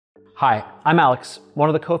Hi, I'm Alex, one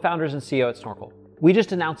of the co-founders and CEO at Snorkel. We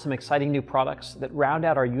just announced some exciting new products that round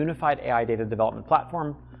out our unified AI data development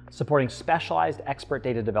platform, supporting specialized expert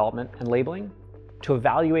data development and labeling to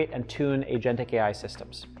evaluate and tune agentic AI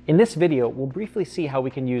systems. In this video, we'll briefly see how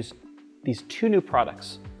we can use these two new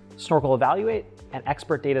products, Snorkel Evaluate and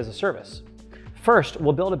Expert Data as a Service. First,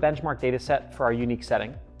 we'll build a benchmark dataset for our unique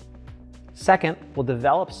setting. Second, we'll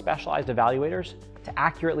develop specialized evaluators to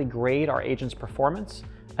accurately grade our agent's performance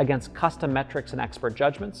against custom metrics and expert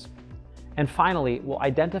judgments. And finally, we'll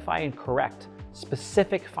identify and correct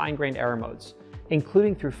specific fine-grained error modes,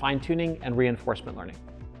 including through fine-tuning and reinforcement learning.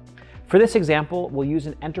 For this example, we'll use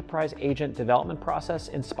an enterprise agent development process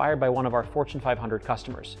inspired by one of our Fortune 500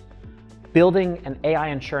 customers, building an AI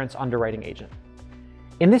insurance underwriting agent.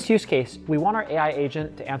 In this use case, we want our AI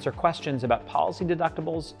agent to answer questions about policy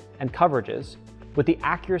deductibles and coverages with the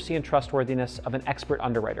accuracy and trustworthiness of an expert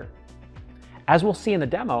underwriter. As we'll see in the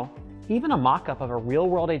demo, even a mock-up of a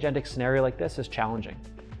real-world agentic scenario like this is challenging.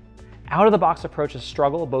 Out-of-the-box approaches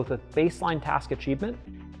struggle both with baseline task achievement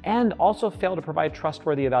and also fail to provide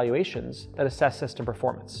trustworthy evaluations that assess system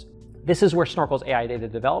performance. This is where Snorkel's AI data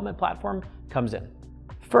development platform comes in.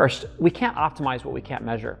 First, we can't optimize what we can't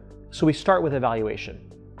measure, so we start with evaluation.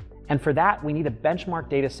 And for that, we need a benchmark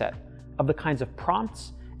dataset of the kinds of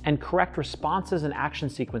prompts and correct responses and action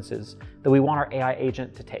sequences that we want our AI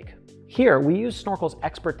agent to take. Here, we use Snorkel's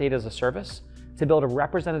Expert Data as a Service to build a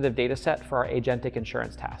representative dataset for our agentic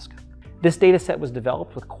insurance task. This dataset was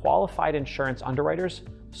developed with qualified insurance underwriters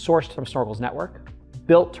sourced from Snorkel's network,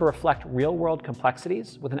 built to reflect real-world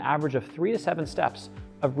complexities with an average of 3 to 7 steps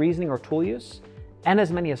of reasoning or tool use, and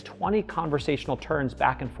as many as 20 conversational turns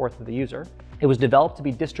back and forth with the user. It was developed to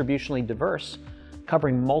be distributionally diverse,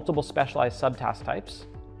 covering multiple specialized subtask types,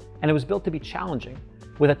 and it was built to be challenging,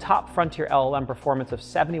 with a top frontier LLM performance of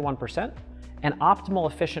 71% and optimal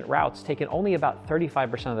efficient routes taken only about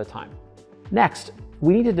 35% of the time. Next,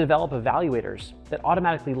 we need to develop evaluators that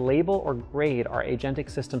automatically label or grade our agentic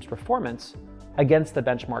system's performance against the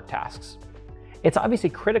benchmark tasks. It's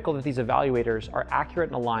obviously critical that these evaluators are accurate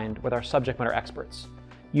and aligned with our subject matter experts,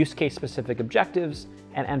 use case specific objectives,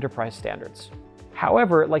 and enterprise standards.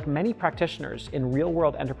 However, like many practitioners in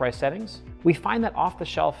real-world enterprise settings, we find that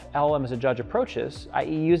off-the-shelf LLM as a judge approaches,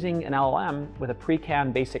 i.e. using an LLM with a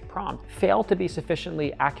pre-canned basic prompt, fail to be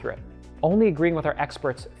sufficiently accurate, only agreeing with our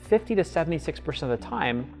experts 50 to 76% of the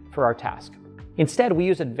time for our task. Instead, we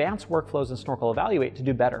use advanced workflows in Snorkel Evaluate to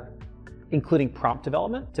do better, including prompt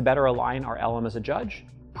development to better align our LLM as a judge,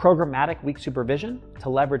 programmatic weak supervision to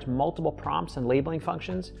leverage multiple prompts and labeling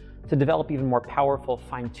functions to develop even more powerful,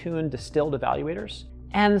 fine-tuned, distilled evaluators,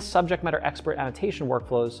 and subject matter expert annotation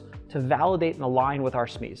workflows to validate and align with our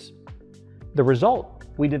SMEs. The result,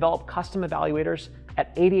 we develop custom evaluators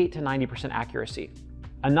at 88 to 90% accuracy,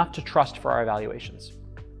 enough to trust for our evaluations.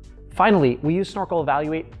 Finally, we use Snorkel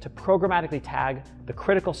Evaluate to programmatically tag the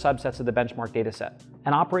critical subsets of the benchmark dataset,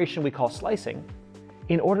 an operation we call slicing,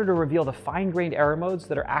 in order to reveal the fine-grained error modes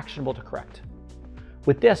that are actionable to correct.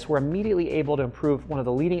 With this, we're immediately able to improve one of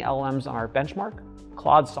the leading LLMs on our benchmark,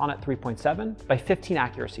 Claude Sonnet 3.7, by 15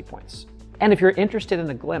 accuracy points. And if you're interested in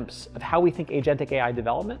a glimpse of how we think agentic AI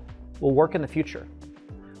development will work in the future,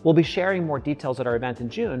 we'll be sharing more details at our event in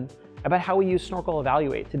June about how we use Snorkel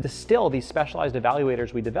Evaluate to distill these specialized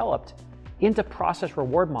evaluators we developed into process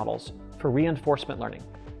reward models for reinforcement learning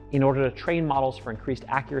in order to train models for increased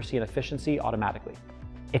accuracy and efficiency automatically.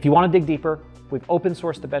 If you want to dig deeper, we've open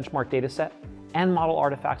sourced the benchmark dataset and model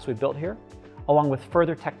artifacts we built here, along with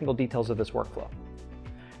further technical details of this workflow.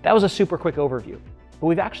 That was a super quick overview, but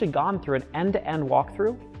we've actually gone through an end-to-end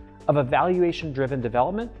walkthrough of evaluation-driven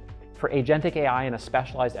development for agentic AI in a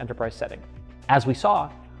specialized enterprise setting. As we saw,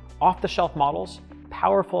 off-the-shelf models,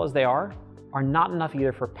 powerful as they are not enough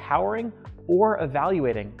either for powering or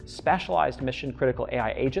evaluating specialized mission-critical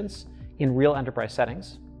AI agents in real enterprise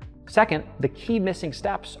settings. Second, the key missing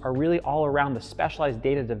steps are really all around the specialized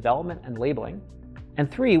data development and labeling. And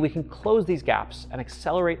 3, we can close these gaps and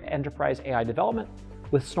accelerate enterprise AI development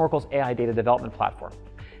with Snorkel's AI data development platform.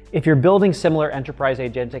 If you're building similar enterprise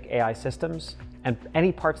agentic AI systems and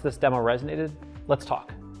any parts of this demo resonated, let's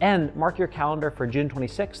talk. And mark your calendar for June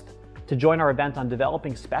 26th to join our event on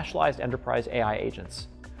developing specialized enterprise AI agents.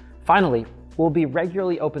 Finally, we'll be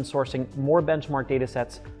regularly open sourcing more benchmark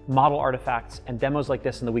datasets, model artifacts, and demos like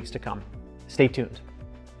this in the weeks to come. Stay tuned.